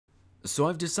So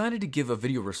I've decided to give a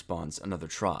video response another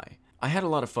try. I had a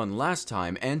lot of fun last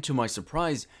time, and to my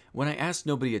surprise, when I asked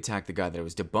nobody attack the guy that I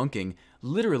was debunking,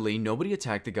 literally nobody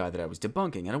attacked the guy that I was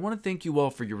debunking, and I want to thank you all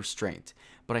for your restraint,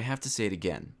 but I have to say it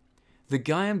again. The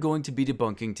guy I'm going to be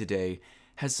debunking today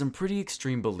has some pretty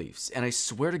extreme beliefs, and I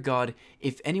swear to God,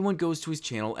 if anyone goes to his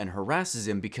channel and harasses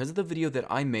him because of the video that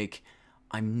I make,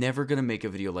 I'm never going to make a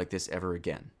video like this ever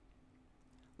again.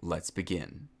 Let's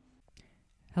begin.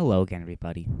 Hello again,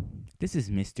 everybody. This is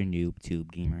Mr.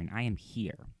 NoobTube Gamer, and I am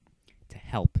here to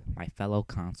help my fellow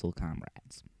console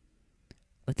comrades.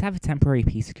 Let's have a temporary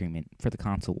peace agreement for the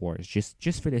console wars,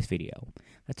 just for this video.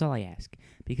 That's all I ask,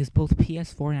 because both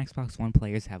PS4 and Xbox One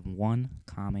players have one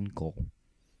common goal,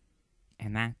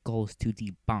 and that goal is to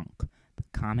debunk the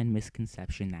common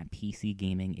misconception that PC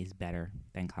gaming is better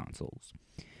than consoles.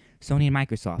 Sony and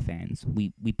Microsoft fans,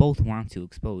 we both want to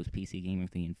expose PC gaming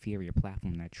to the inferior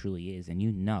platform that truly is, and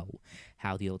you know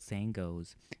how the old saying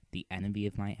goes, the enemy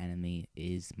of my enemy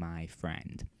is my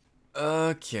friend.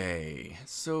 Okay,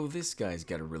 so this guy's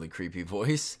got a really creepy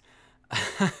voice.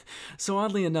 So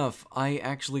oddly enough, I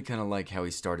actually kind of like how he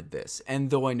started this,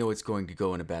 and though I know it's going to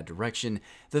go in a bad direction,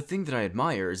 the thing that I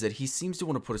admire is that he seems to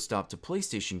want to put a stop to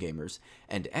PlayStation gamers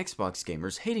and Xbox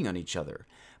gamers hating on each other.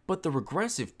 But the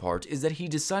regressive part is that he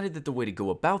decided that the way to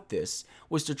go about this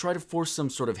was to try to force some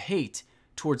sort of hate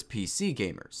towards PC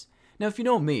gamers. Now, if you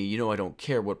know me, you know I don't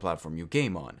care what platform you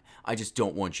game on. I just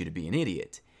don't want you to be an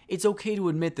idiot. It's okay to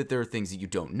admit that there are things that you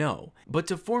don't know, but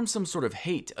to form some sort of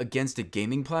hate against a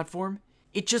gaming platform,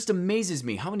 it just amazes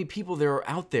me how many people there are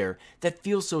out there that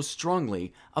feel so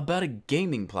strongly about a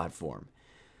gaming platform.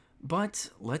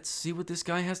 But let's see what this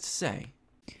guy has to say.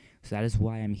 So that is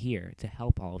why I'm here, to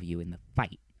help all of you in the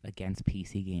fight against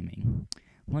PC gaming.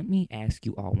 Let me ask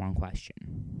you all one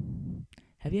question.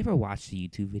 Have you ever watched a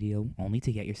YouTube video only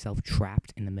to get yourself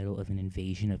trapped in the middle of an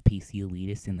invasion of PC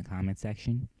elitists in the comment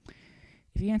section?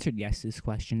 If you answered yes to this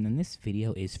question, then this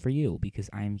video is for you,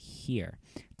 because I am here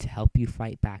to help you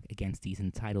fight back against these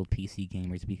entitled PC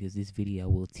gamers, because this video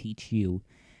will teach you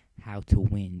how to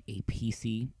win a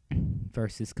PC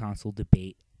versus console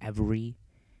debate every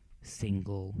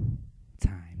single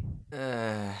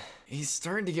time. He's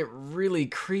starting to get really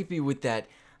creepy with that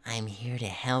 "I'm here to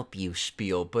help you"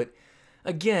 spiel, but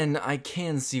again, I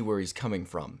can see where he's coming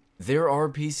from. There are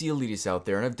PC elitists out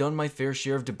there, and I've done my fair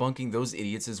share of debunking those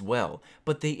idiots as well,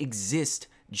 but they exist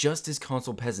just as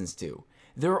console peasants do.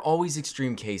 There are always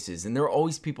extreme cases, and there are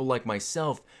always people like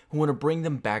myself who want to bring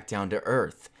them back down to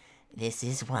earth. This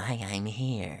is why I'm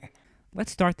here.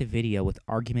 Let's start the video with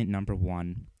argument number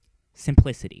 1,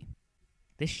 simplicity.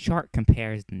 This chart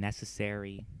compares the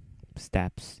necessary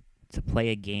steps to play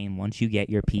a game once you get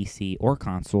your PC or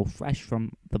console fresh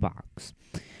from the box.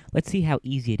 Let's see how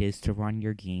easy it is to run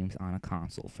your games on a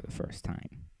console for the first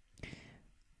time.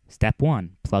 Step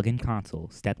 1, plug in console.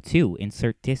 Step 2,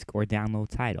 insert disk or download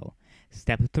title.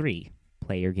 Step 3,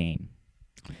 play your game.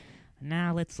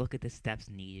 Now let's look at the steps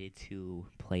needed to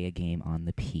play a game on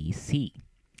the PC.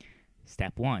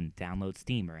 Step 1, download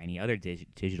Steam or any other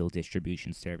digital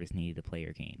distribution service needed to play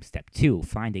your game. Step 2,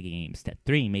 find a game. Step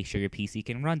 3, make sure your PC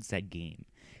can run said game.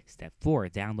 Step 4,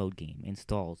 download game.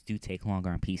 Installs do take longer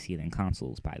on PC than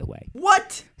consoles, by the way.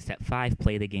 What? Step 5,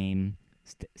 play the game.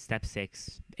 Step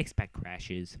 6, expect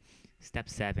crashes. Step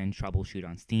 7, troubleshoot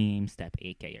on Steam. Step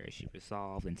 8, get your issue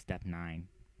resolved. And Step 9,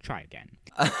 try again.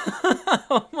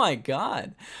 Oh my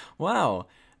god. Wow.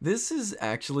 This is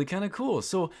actually kind of cool.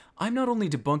 So I'm not only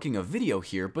debunking a video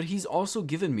here, but he's also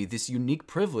given me this unique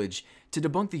privilege to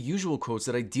debunk the usual quotes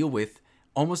that I deal with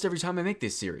almost every time I make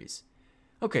this series.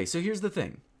 Okay, so here's the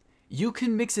thing. You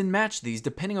can mix and match these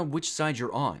depending on which side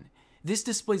you're on. This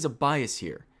displays a bias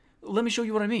here. Let me show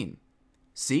you what I mean.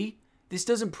 See? This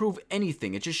doesn't prove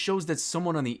anything. It just shows that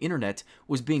someone on the internet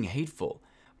was being hateful.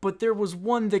 But there was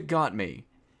one that got me.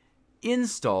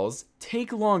 Installs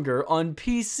take longer on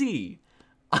PC.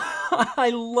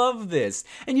 I love this.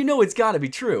 And you know it's gotta be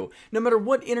true. No matter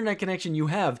what internet connection you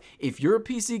have, if you're a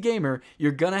PC gamer,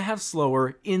 you're gonna have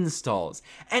slower installs.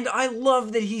 And I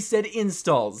love that he said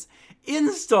installs.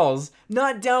 Installs,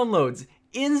 not downloads.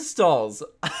 Installs.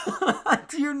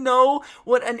 Do you know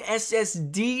what an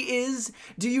SSD is?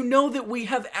 Do you know that we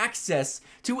have access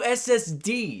to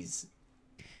SSDs?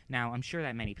 Now, I'm sure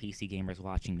that many PC gamers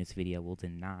watching this video will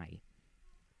deny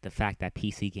the fact that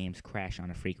PC games crash on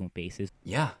a frequent basis.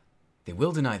 Yeah, they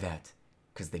will deny that,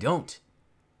 because they don't.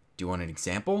 Do you want an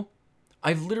example?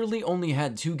 I've literally only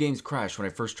had 2 games crash when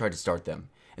I first tried to start them,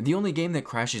 and the only game that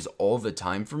crashes all the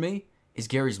time for me is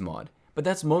Garry's Mod, but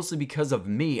that's mostly because of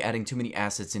me adding too many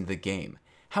assets into the game.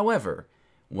 However,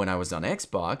 when I was on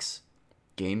Xbox,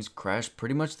 games crashed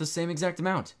pretty much the same exact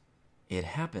amount. It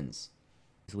happens.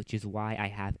 which is why I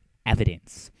have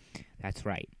evidence. That's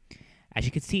right. As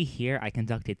you can see here, I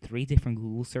conducted 3 different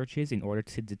Google searches in order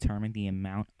to determine the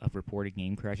amount of reported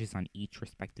game crashes on each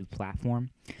respective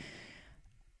platform.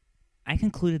 I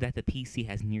concluded that the PC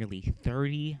has nearly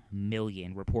 30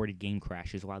 million reported game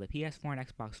crashes, while the PS4 and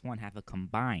Xbox One have a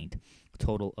combined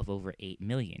total of over 8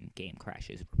 million game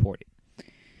crashes reported.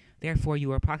 Therefore,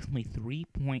 you are approximately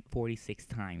 3.46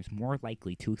 times more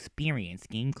likely to experience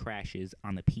game crashes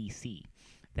on the PC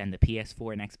than the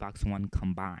PS4 and Xbox One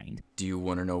combined. Do you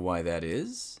want to know why that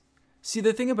is? See,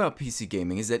 the thing about PC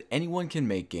gaming is that anyone can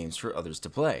make games for others to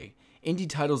play. Indie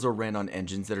titles are ran on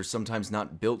engines that are sometimes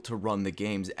not built to run the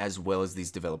games as well as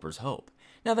these developers hope.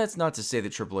 Now, that's not to say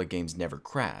that AAA games never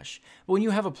crash, but when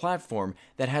you have a platform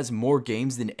that has more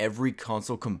games than every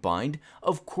console combined,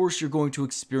 of course you're going to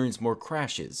experience more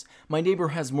crashes. My neighbor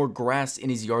has more grass in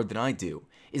his yard than I do.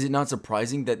 Is it not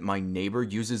surprising that my neighbor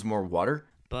uses more water?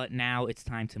 But now it's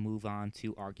time to move on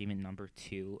to argument number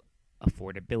 2,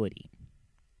 affordability.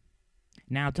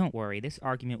 Now, don't worry, this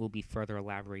argument will be further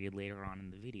elaborated later on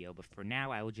in the video, but for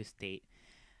now I will just state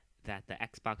that the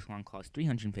Xbox One costs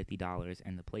 $350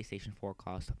 and the PlayStation 4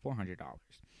 costs $400.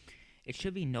 It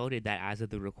should be noted that as of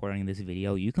the recording of this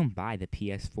video, you can buy the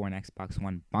PS4 and Xbox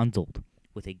One bundled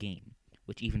with a game,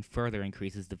 which even further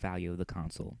increases the value of the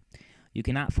console. You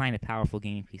cannot find a powerful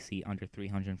gaming PC under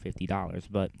 $350,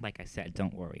 but like I said,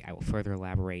 don't worry, I will further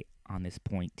elaborate on this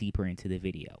point deeper into the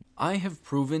video. I have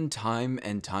proven time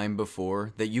and time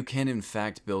before that you can in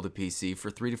fact build a PC for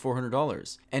 $300 to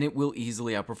 $400, and it will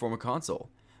easily outperform a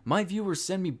console. My viewers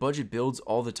send me budget builds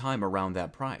all the time around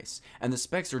that price, and the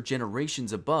specs are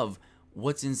generations above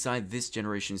what's inside this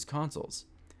generation's consoles.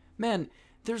 Man,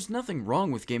 there's nothing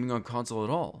wrong with gaming on console at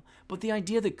all, but the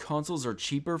idea that consoles are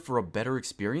cheaper for a better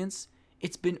experience?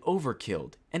 It's been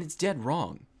overkilled, and it's dead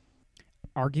wrong.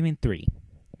 Argument 3.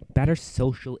 Better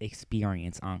social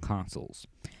experience on consoles.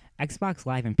 Xbox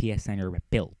Live and PSN are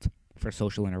built for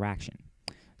social interaction.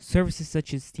 Services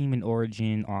such as Steam and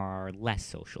Origin are less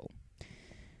social.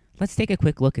 Let's take a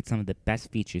quick look at some of the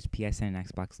best features PSN and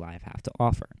Xbox Live have to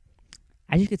offer.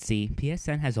 As you can see,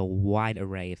 PSN has a wide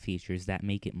array of features that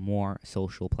make it more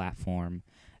social platform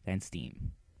than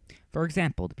Steam. For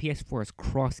example, the PS4 has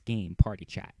cross-game party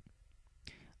chat,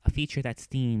 a feature that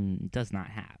Steam does not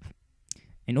have.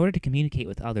 In order to communicate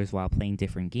with others while playing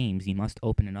different games, you must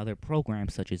open another program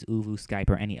such as Uvu, Skype,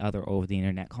 or any other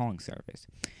over-the-internet calling service.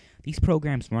 These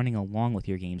programs running along with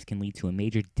your games can lead to a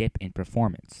major dip in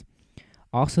performance.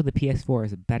 Also, the PS4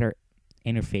 is a better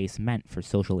interface meant for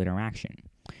social interaction,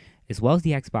 as well as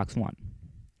the Xbox One.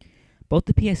 Both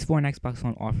the PS4 and Xbox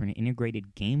One offer an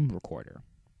integrated game recorder.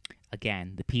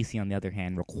 Again, the PC, on the other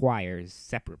hand, requires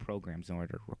separate programs in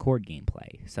order to record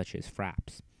gameplay, such as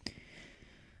Fraps.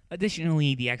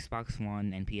 Additionally, the Xbox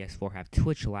One and PS4 have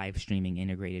Twitch live streaming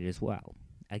integrated as well.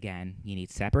 Again, you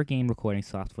need separate game recording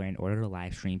software in order to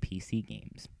live stream PC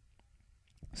games,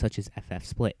 such as FF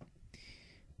Split.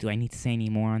 Do I need to say any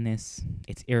more on this?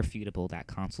 It's irrefutable that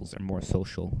consoles are more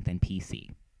social than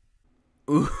PC.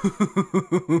 Ooh,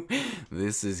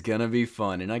 this is gonna be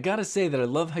fun, and I gotta say that I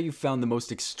love how you found the most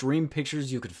extreme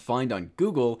pictures you could find on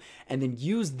Google and then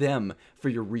used them for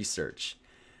your research.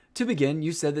 To begin,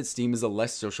 you said that Steam is a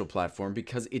less social platform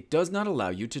because it does not allow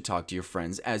you to talk to your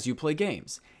friends as you play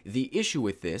games. The issue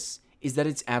with this is that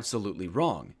it's absolutely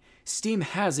wrong. Steam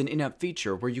has an in-app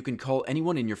feature where you can call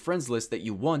anyone in your friends list that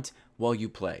you want while you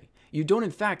play. You don't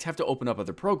in fact have to open up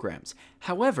other programs.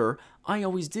 However, I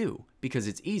always do, because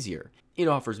it's easier. It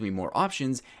offers me more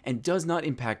options and does not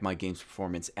impact my game's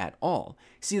performance at all.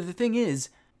 See, the thing is,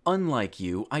 unlike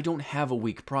you, I don't have a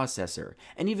weak processor,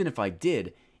 and even if I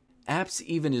did, apps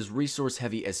even as resource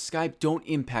heavy as Skype don't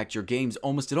impact your games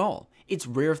almost at all. It's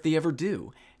rare if they ever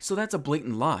do, so that's a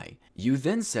blatant lie. You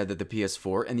then said that the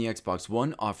PS4 and the Xbox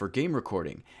One offer game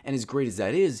recording, and as great as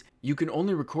that is, you can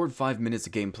only record 5 minutes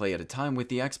of gameplay at a time with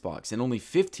the Xbox and only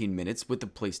 15 minutes with the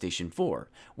PlayStation 4,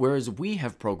 whereas we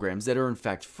have programs that are in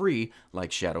fact free, like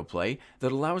Shadowplay,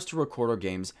 that allow us to record our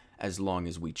games as long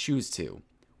as we choose to.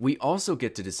 We also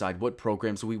get to decide what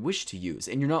programs we wish to use,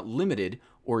 and you're not limited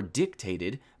or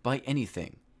dictated by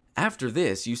anything. After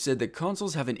this, you said that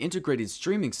consoles have an integrated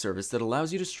streaming service that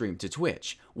allows you to stream to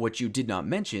Twitch. What you did not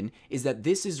mention is that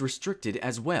this is restricted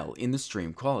as well in the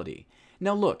stream quality.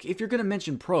 Now look, if you're going to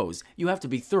mention pros, you have to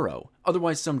be thorough,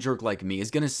 otherwise some jerk like me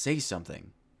is going to say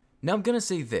something. Now I'm going to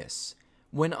say this.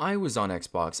 When I was on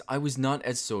Xbox, I was not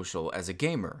as social as a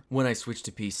gamer. When I switched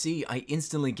to PC, I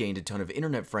instantly gained a ton of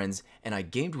internet friends, and I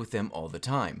gamed with them all the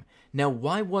time. Now,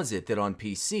 why was it that on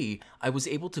PC, I was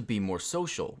able to be more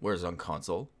social, whereas on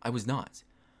console, I was not?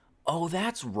 Oh,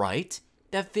 that's right!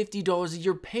 That $50 a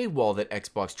year paywall that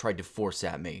Xbox tried to force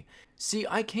at me. See,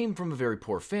 I came from a very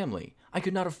poor family. I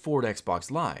could not afford Xbox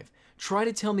Live. Try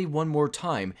to tell me one more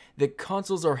time that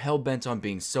consoles are hell-bent on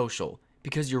being social,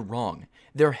 because you're wrong.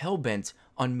 They're hell-bent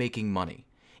on making money.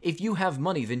 If you have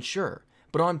money, then sure.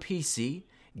 But on PC,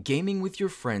 gaming with your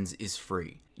friends is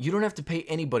free. You don't have to pay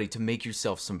anybody to make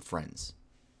yourself some friends.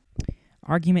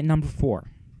 Argument number 4.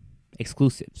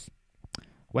 Exclusives.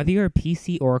 Whether you're a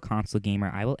PC or a console gamer,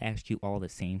 I will ask you all the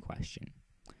same question.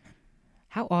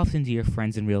 How often do your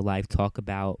friends in real life talk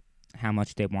about how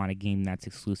much they want a game that's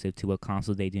exclusive to a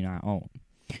console they do not own?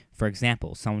 For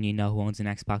example, someone you know who owns an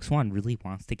Xbox One really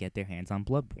wants to get their hands on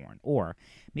Bloodborne, or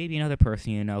maybe another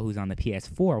person you know who's on the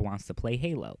PS4 wants to play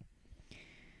Halo.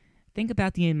 Think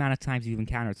about the amount of times you've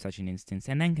encountered such an instance,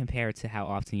 and then compare it to how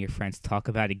often your friends talk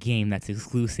about a game that's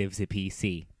exclusive to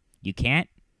PC. You can't?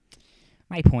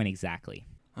 My point exactly.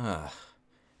 Now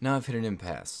I've hit an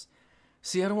impasse.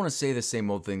 See, I don't want to say the same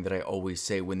old thing that I always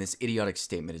say when this idiotic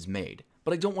statement is made,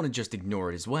 but I don't want to just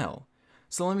ignore it as well.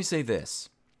 So let me say this.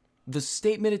 The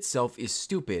statement itself is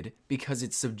stupid because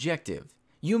it's subjective.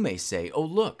 You may say, oh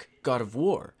look, God of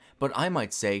War, but I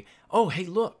might say, oh hey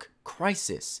look,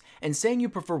 Crisis, and saying you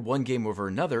prefer one game over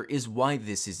another is why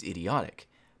this is idiotic.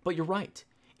 But you're right.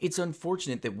 It's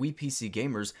unfortunate that we PC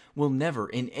gamers will never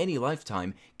in any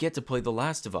lifetime get to play The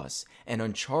Last of Us, and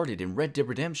Uncharted, and Red Dead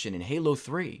Redemption, and Halo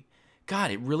 3.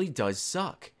 God, it really does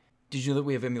suck. Did you know that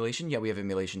we have emulation? Yeah, we have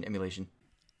emulation.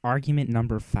 Argument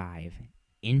number 5.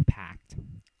 Impact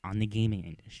on the gaming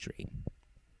industry.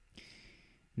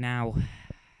 Now,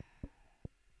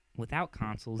 without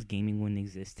consoles, gaming wouldn't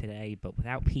exist today, but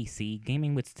without PC,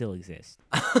 gaming would still exist.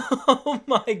 Oh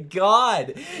my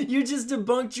god! You just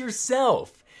debunked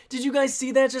yourself! Did you guys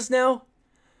see that just now?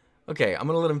 Okay, I'm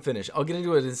gonna let him finish. I'll get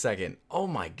into it in a second. Oh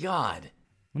my god.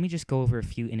 Let me just go over a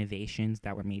few innovations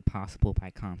that were made possible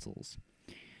by consoles.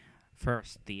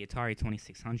 First, the Atari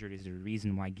 2600 is the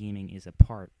reason why gaming is a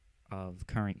part of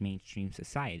current mainstream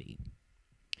society.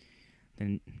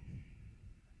 The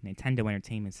Nintendo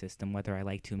Entertainment System, whether I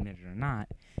like to admit it or not,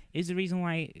 is the reason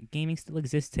why gaming still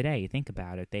exists today. Think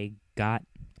about it. They got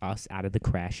us out of the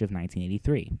crash of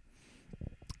 1983.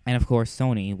 And of course,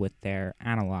 Sony, with their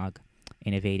analog,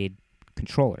 innovated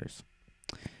controllers.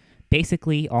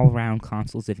 Basically, all-around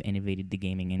consoles have innovated the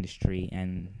gaming industry,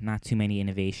 and not too many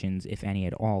innovations, if any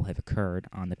at all, have occurred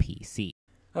on the PC.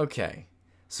 Okay,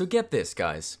 so get this,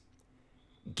 guys.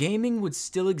 Gaming would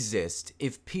still exist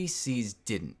if PCs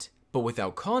didn't, but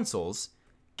without consoles,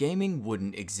 gaming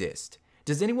wouldn't exist.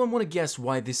 Does anyone want to guess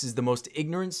why this is the most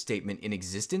ignorant statement in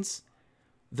existence?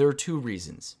 There are 2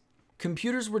 reasons.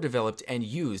 Computers were developed and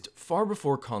used far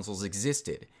before consoles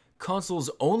existed. Consoles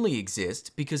only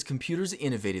exist because computers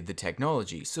innovated the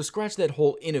technology, so scratch that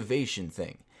whole innovation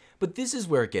thing. But this is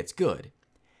where it gets good.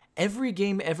 Every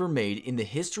game ever made in the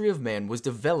history of man was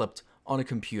developed on a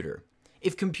computer.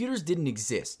 If computers didn't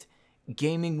exist,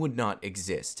 gaming would not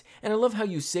exist. And I love how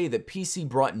you say that PC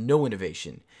brought no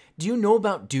innovation. Do you know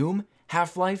about Doom,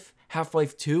 Half-Life,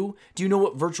 Half-Life 2? Do you know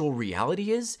what virtual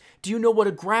reality is? Do you know what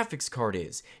a graphics card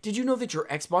is? Did you know that your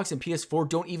Xbox and PS4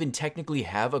 don't even technically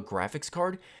have a graphics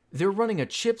card? They're running a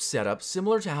chip setup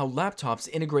similar to how laptops'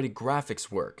 integrated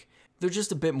graphics work. They're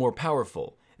just a bit more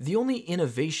powerful. The only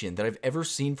innovation that I've ever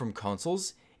seen from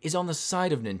consoles is on the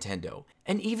side of Nintendo,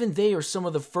 and even they are some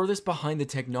of the furthest behind the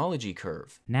technology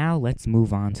curve. Now let's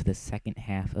move on to the second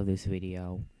half of this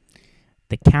video.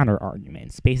 The counter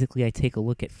arguments. Basically, I take a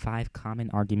look at 5 common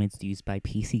arguments used by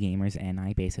PC gamers and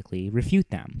I basically refute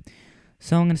them.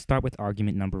 So I'm going to start with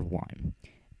argument number 1.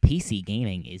 PC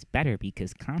gaming is better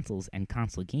because consoles and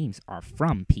console games are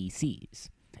from PCs.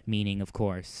 Meaning, of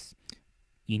course,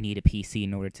 you need a PC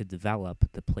in order to develop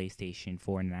the PlayStation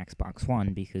 4 and the Xbox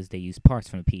One because they use parts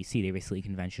from a PC. They're basically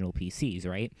conventional PCs,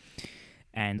 right?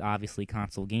 And obviously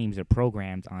console games are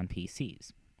programmed on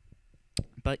PCs.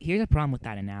 But here's a problem with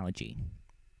that analogy.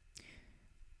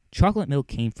 Chocolate milk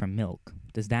came from milk.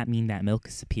 Does that mean that milk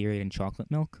is superior than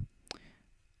chocolate milk?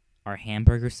 Are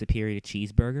hamburgers superior to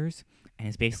cheeseburgers? And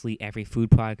is basically every food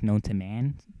product known to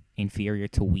man inferior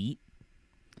to wheat?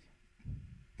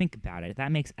 Think about it.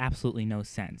 That makes absolutely no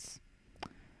sense.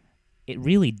 It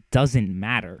really doesn't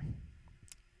matter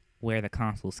where the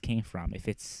consoles came from. If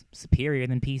it's superior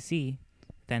than PC,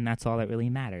 then that's all that really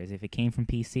matters. If it came from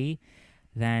PC,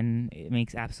 then it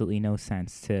makes absolutely no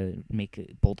sense to make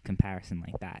a bold comparison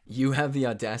like that. You have the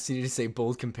audacity to say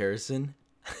bold comparison?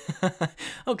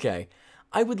 Okay,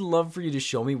 I would love for you to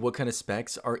show me what kind of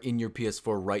specs are in your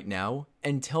PS4 right now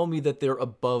and tell me that they're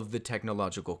above the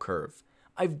technological curve.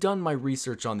 I've done my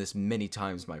research on this many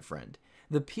times, my friend.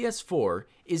 The PS4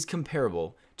 is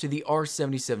comparable to the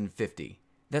R7750.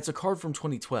 That's a card from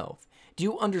 2012. Do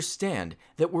you understand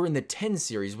that we're in the 10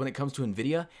 series when it comes to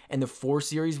Nvidia and the 4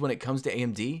 series when it comes to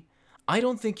AMD? I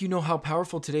don't think you know how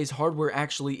powerful today's hardware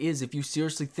actually is if you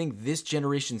seriously think this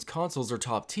generation's consoles are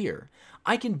top tier.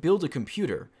 I can build a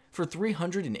computer for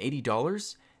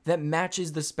 $380 that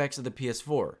matches the specs of the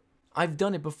PS4. I've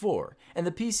done it before, and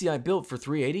the PC I built for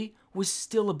 $380 was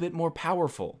still a bit more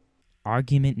powerful.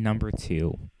 Argument number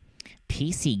 2.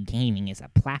 PC gaming is a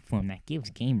platform that gives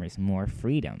gamers more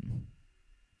freedom.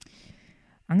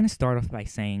 I'm going to start off by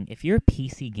saying, if you're a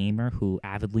PC gamer who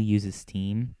avidly uses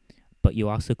Steam, but you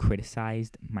also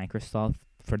criticized Microsoft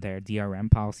for their DRM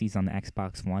policies on the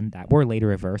Xbox One that were later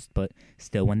reversed, but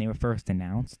still when they were first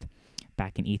announced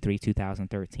back in E3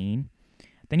 2013,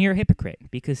 then you're a hypocrite,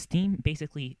 because Steam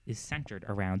basically is centered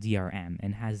around DRM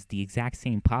and has the exact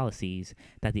same policies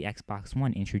that the Xbox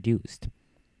One introduced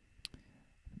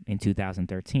in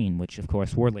 2013, which of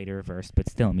course were later reversed, but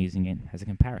still I'm using it as a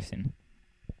comparison.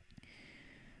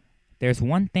 There's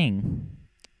one thing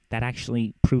that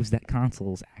actually proves that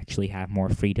consoles actually have more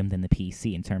freedom than the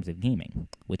PC in terms of gaming,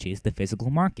 which is the physical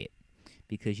market,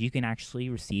 because you can actually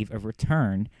receive a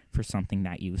return for something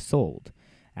that you sold.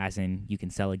 As in, you can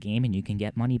sell a game and you can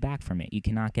get money back from it. You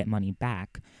cannot get money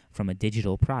back from a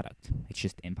digital product. It's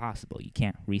just impossible. You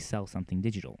can't resell something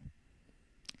digital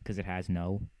because it has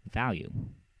no value.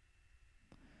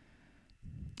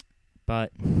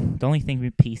 But the only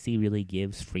thing PC really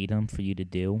gives freedom for you to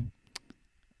do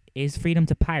is freedom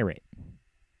to pirate.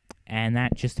 And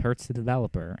that just hurts the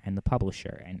developer and the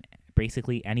publisher and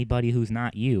basically anybody who's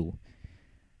not you.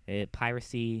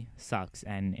 Piracy sucks,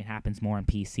 and it happens more on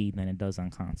PC than it does on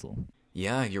console.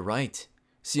 Yeah, you're right.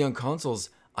 See, on consoles,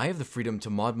 I have the freedom to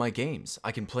mod my games.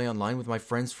 I can play online with my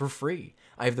friends for free.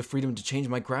 I have the freedom to change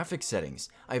my graphics settings.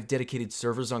 I have dedicated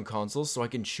servers on consoles so I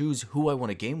can choose who I want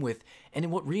to game with and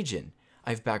in what region. I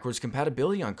have backwards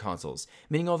compatibility on consoles,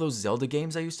 meaning all those Zelda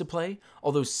games I used to play,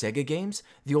 all those Sega games,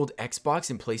 the old Xbox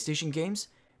and PlayStation games,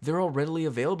 they're all readily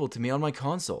available to me on my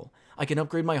console. I can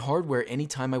upgrade my hardware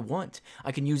anytime I want.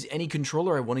 I can use any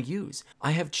controller I want to use.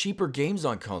 I have cheaper games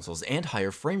on consoles and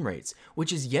higher frame rates,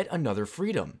 which is yet another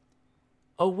freedom.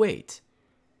 Oh wait.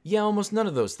 Yeah, almost none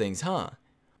of those things, huh?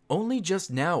 Only just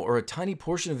now are a tiny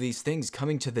portion of these things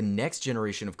coming to the next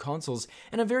generation of consoles,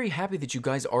 and I'm very happy that you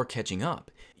guys are catching up.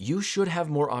 You should have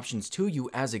more options to you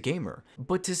as a gamer,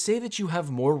 but to say that you have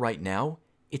more right now,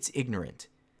 it's ignorant.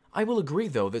 I will agree,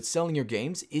 though, that selling your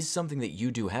games is something that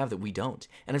you do have that we don't,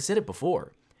 and I've said it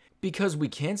before. Because we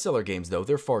can sell our games, though,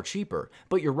 they're far cheaper,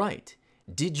 but you're right.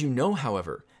 Did you know,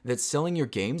 however, that selling your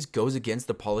games goes against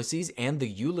the policies and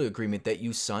the EULA agreement that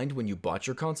you signed when you bought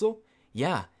your console?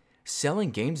 Yeah,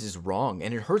 selling games is wrong,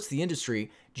 and it hurts the industry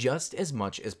just as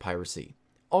much as piracy.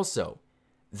 Also,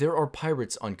 there are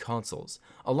pirates on consoles.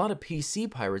 A lot of PC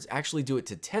pirates actually do it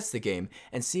to test the game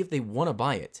and see if they want to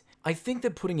buy it. I think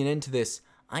that putting an end to this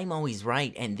 "I'm always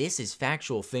right and this is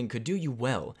factual" thing could do you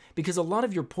well, because a lot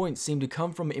of your points seem to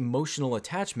come from emotional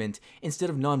attachment instead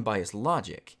of non-biased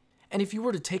logic. And if you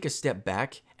were to take a step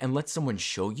back and let someone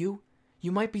show you,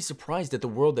 you might be surprised at the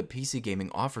world that PC gaming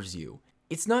offers you.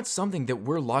 It's not something that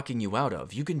we're locking you out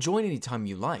of. You can join anytime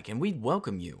you like, and we'd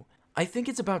welcome you. I think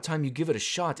it's about time you give it a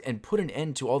shot and put an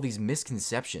end to all these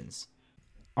misconceptions.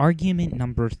 Argument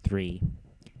number 3.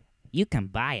 You can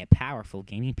buy a powerful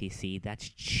gaming PC that's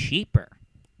cheaper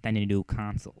than a new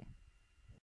console.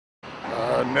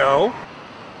 No.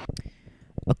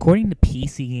 According to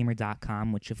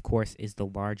PCGamer.com, which of course is the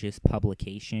largest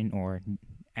publication or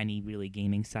any really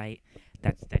gaming site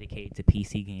that's dedicated to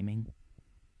PC gaming,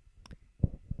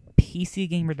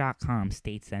 PCGamer.com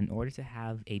states that in order to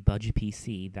have a budget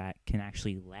PC that can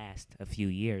actually last a few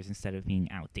years instead of being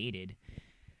outdated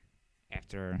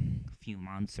after a few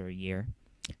months or a year,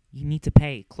 you need to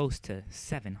pay close to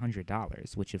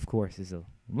 $700, which of course is a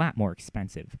lot more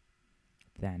expensive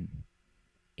than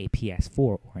a PS4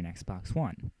 or an Xbox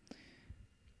One.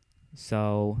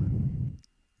 So,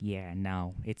 yeah,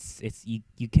 no,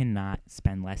 you cannot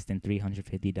spend less than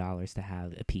 $350 to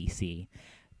have a PC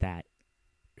that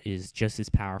is just as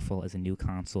powerful as a new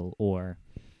console or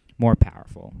more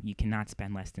powerful. You cannot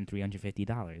spend less than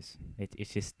 $350.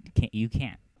 It's just you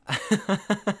can't.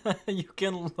 You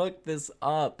can look this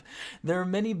up. There are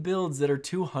many builds that are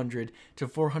 $200 to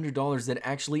 $400 that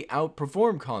actually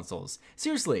outperform consoles.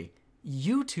 Seriously,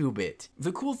 YouTube it.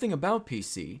 The cool thing about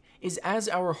PC is as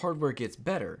our hardware gets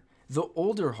better, the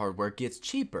older hardware gets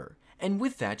cheaper. And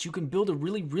with that, you can build a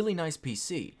really nice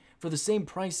PC for the same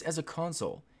price as a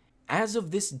console. As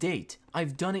of this date,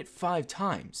 I've done it 5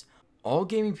 times. All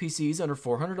gaming PCs under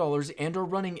 $400 and are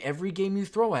running every game you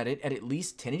throw at it at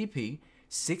least 1080p,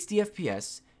 60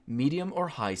 FPS, medium or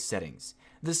high settings.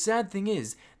 The sad thing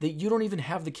is that you don't even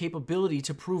have the capability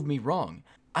to prove me wrong.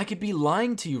 I could be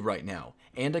lying to you right now,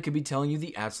 and I could be telling you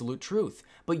the absolute truth,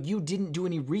 but you didn't do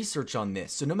any research on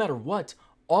this, so no matter what,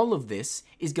 all of this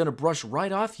is gonna brush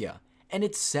right off ya. And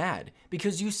it's sad,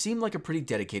 because you seem like a pretty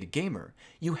dedicated gamer.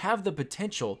 You have the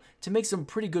potential to make some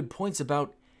pretty good points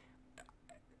about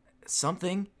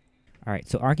something. Alright,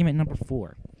 so argument number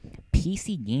 4.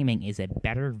 PC gaming is a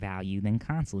better value than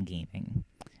console gaming.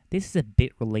 This is a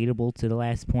bit relatable to the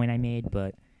last point I made,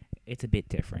 but it's a bit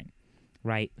different,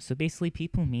 right? So basically,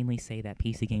 people mainly say that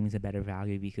PC gaming is a better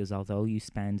value because although you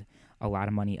spend a lot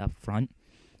of money up front,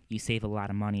 you save a lot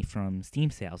of money from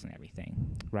Steam sales and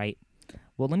everything, right?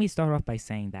 Well, let me start off by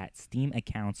saying that Steam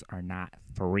accounts are not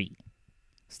free.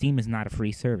 Steam is not a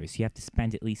free service. You have to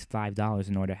spend at least $5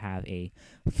 in order to have a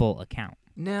full account.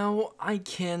 Now, I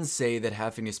can say that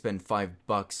having to spend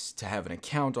 $5 to have an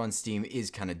account on Steam is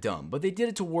kinda dumb, but they did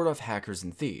it to ward off hackers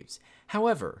and thieves.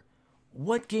 However,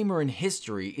 what gamer in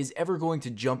history is ever going to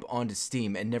jump onto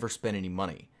Steam and never spend any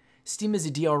money? Steam is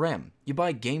a DRM. You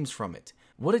buy games from it.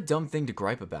 What a dumb thing to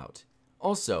gripe about.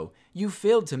 Also, you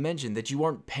failed to mention that you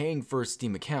aren't paying for a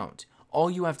Steam account.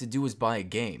 All you have to do is buy a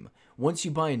game. Once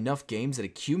you buy enough games that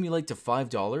accumulate to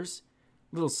 $5,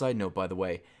 little side note by the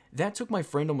way, that took my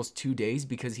friend almost 2 days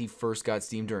because he first got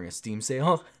Steam during a Steam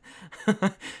sale.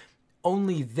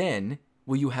 Only then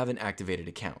will you have an activated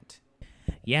account.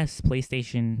 Yes,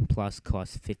 PlayStation Plus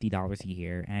costs $50 a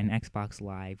year, and Xbox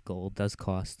Live Gold does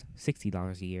cost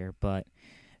 $60 a year, but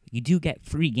you do get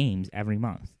free games every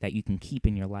month that you can keep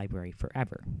in your library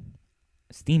forever.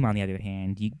 Steam, on the other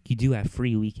hand, you do have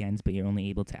free weekends, but you're only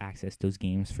able to access those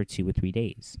games for 2 or 3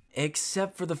 days.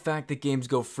 Except for the fact that games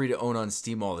go free to own on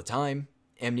Steam all the time.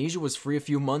 Amnesia was free a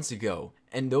few months ago,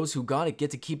 and those who got it get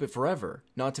to keep it forever.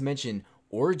 Not to mention,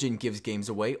 Origin gives games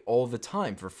away all the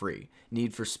time for free.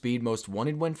 Need for Speed Most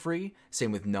Wanted went free,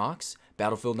 same with Nox,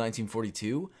 Battlefield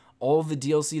 1942, all of the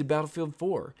DLC to Battlefield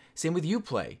 4, same with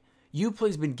Uplay.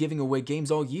 Uplay's been giving away games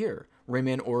all year.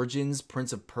 Rayman Origins,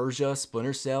 Prince of Persia,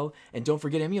 Splinter Cell, and don't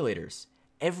forget emulators.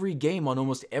 Every game on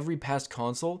almost every past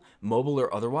console, mobile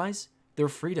or otherwise, they're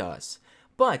free to us.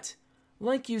 But,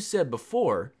 like you said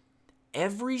before,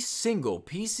 every single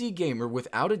PC gamer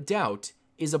without a doubt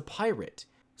is a pirate.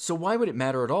 So why would it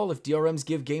matter at all if DRMs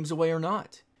give games away or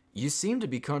not? You seem to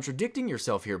be contradicting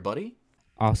yourself here, buddy.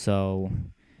 Also,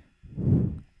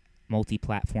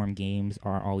 multi-platform games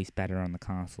are always better on the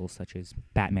console, such as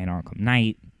Batman Arkham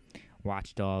Knight,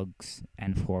 Watch Dogs,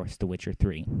 and of course, The Witcher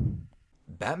 3.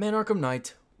 Batman Arkham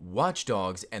Knight, Watch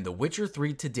Dogs, and The Witcher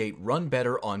 3 to date run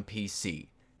better on PC.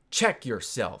 Check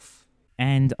yourself.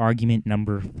 And argument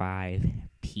number 5,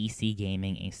 PC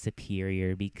gaming is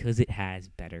superior because it has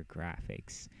better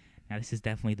graphics. Now, this is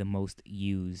definitely the most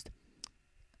used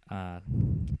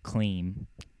claim,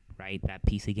 right, that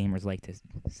PC gamers like to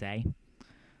say.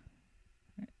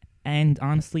 And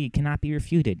honestly, it cannot be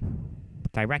refuted,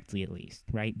 directly at least,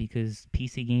 right? Because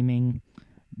PC gaming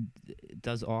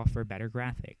does offer better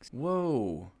graphics.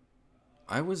 Whoa.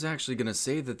 I was actually going to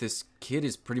say that this kid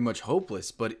is pretty much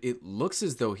hopeless, but it looks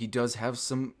as though he does have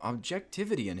some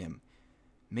objectivity in him.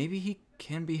 Maybe he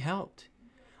can be helped.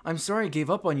 I'm sorry I gave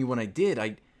up on you when I did.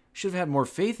 I should have had more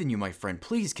faith in you, my friend.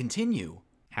 Please continue.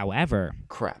 However,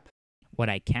 Crap. what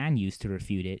I can use to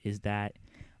refute it is that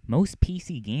most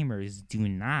PC gamers do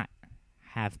not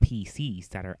have PCs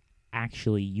that are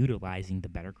actually utilizing the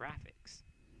better graphics,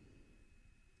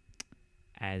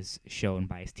 as shown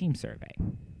by a Steam survey.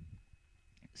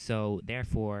 So,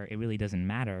 therefore, it really doesn't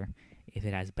matter if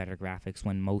it has better graphics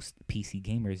when most PC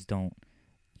gamers don't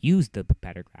use the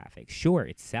better graphics. Sure,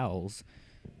 it sells.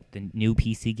 The new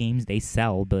PC games, they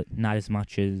sell, but not as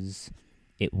much as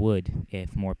it would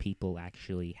if more people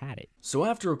actually had it. So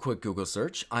after a quick Google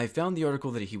search, I found the article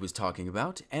that he was talking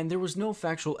about, and there was no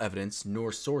factual evidence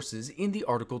nor sources in the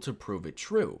article to prove it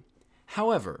true.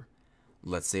 However,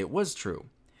 let's say it was true.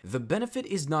 The benefit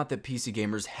is not that PC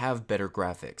gamers have better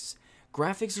graphics.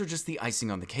 Graphics are just the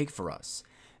icing on the cake for us.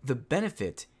 The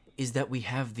benefit is that we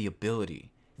have the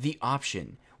ability, the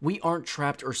option. We aren't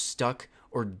trapped or stuck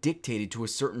or dictated to a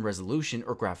certain resolution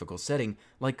or graphical setting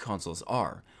like consoles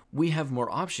are. We have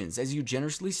more options, as you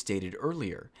generously stated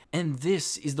earlier. And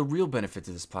this is the real benefit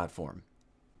to this platform.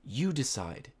 You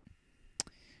decide.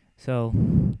 So,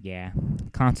 yeah,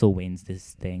 console wins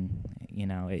this thing. You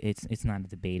know, it's not a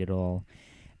debate at all.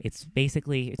 It's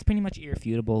pretty much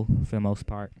irrefutable for the most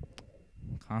part.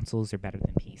 Consoles are better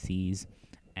than PCs,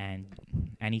 and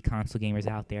any console gamers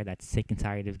out there that's sick and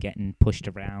tired of getting pushed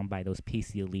around by those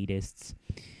PC elitists,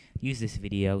 use this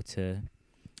video to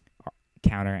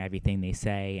counter everything they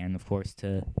say, and of course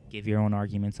to give your own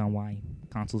arguments on why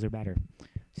consoles are better.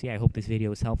 So yeah, I hope this video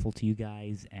was helpful to you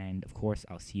guys, and of course,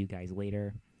 I'll see you guys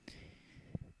later.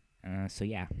 So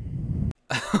yeah.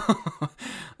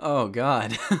 Oh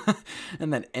God.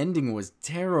 And that ending was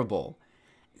terrible.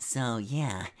 So,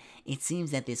 yeah, it seems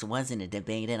that this wasn't a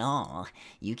debate at all.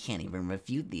 You can't even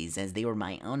refute these, as they were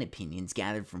my own opinions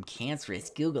gathered from cancerous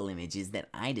Google images that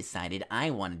I decided I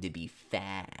wanted to be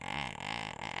fact.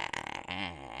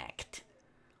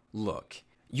 Look,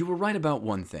 you were right about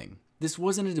one thing. This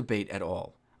wasn't a debate at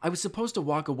all. I was supposed to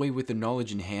walk away with the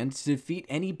knowledge in hand to defeat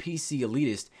any PC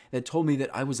elitist that told me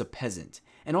that I was a peasant.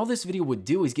 And all this video would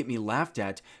do is get me laughed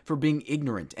at for being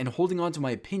ignorant and holding on to my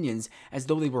opinions as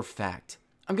though they were fact.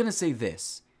 I'm gonna say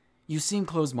this. You seem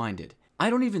close-minded. I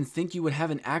don't even think you would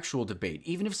have an actual debate,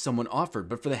 even if someone offered,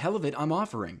 but for the hell of it, I'm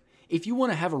offering. If you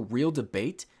want to have a real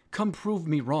debate, come prove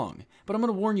me wrong. But I'm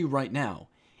gonna warn you right now.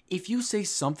 If you say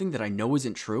something that I know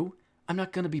isn't true, I'm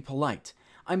not gonna be polite.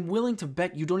 I'm willing to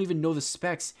bet you don't even know the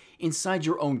specs inside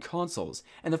your own consoles.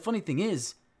 And the funny thing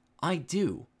is, I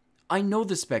do. I know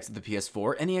the specs of the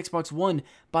PS4 and the Xbox One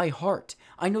by heart.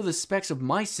 I know the specs of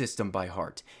my system by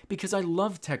heart because I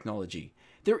love technology.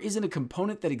 There isn't a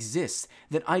component that exists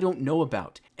that I don't know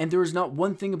about, and there is not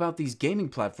one thing about these gaming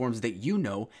platforms that you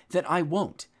know that I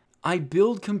won't. I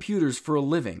build computers for a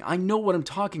living. I know what I'm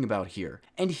talking about here.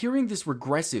 And hearing this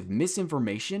regressive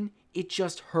misinformation, it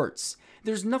just hurts.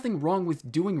 There's nothing wrong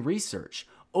with doing research.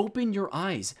 Open your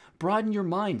eyes, broaden your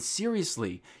mind,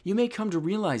 seriously. You may come to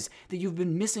realize that you've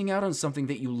been missing out on something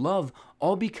that you love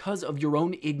all because of your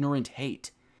own ignorant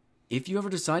hate. If you ever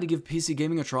decide to give PC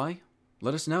gaming a try,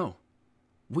 let us know.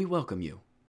 We welcome you.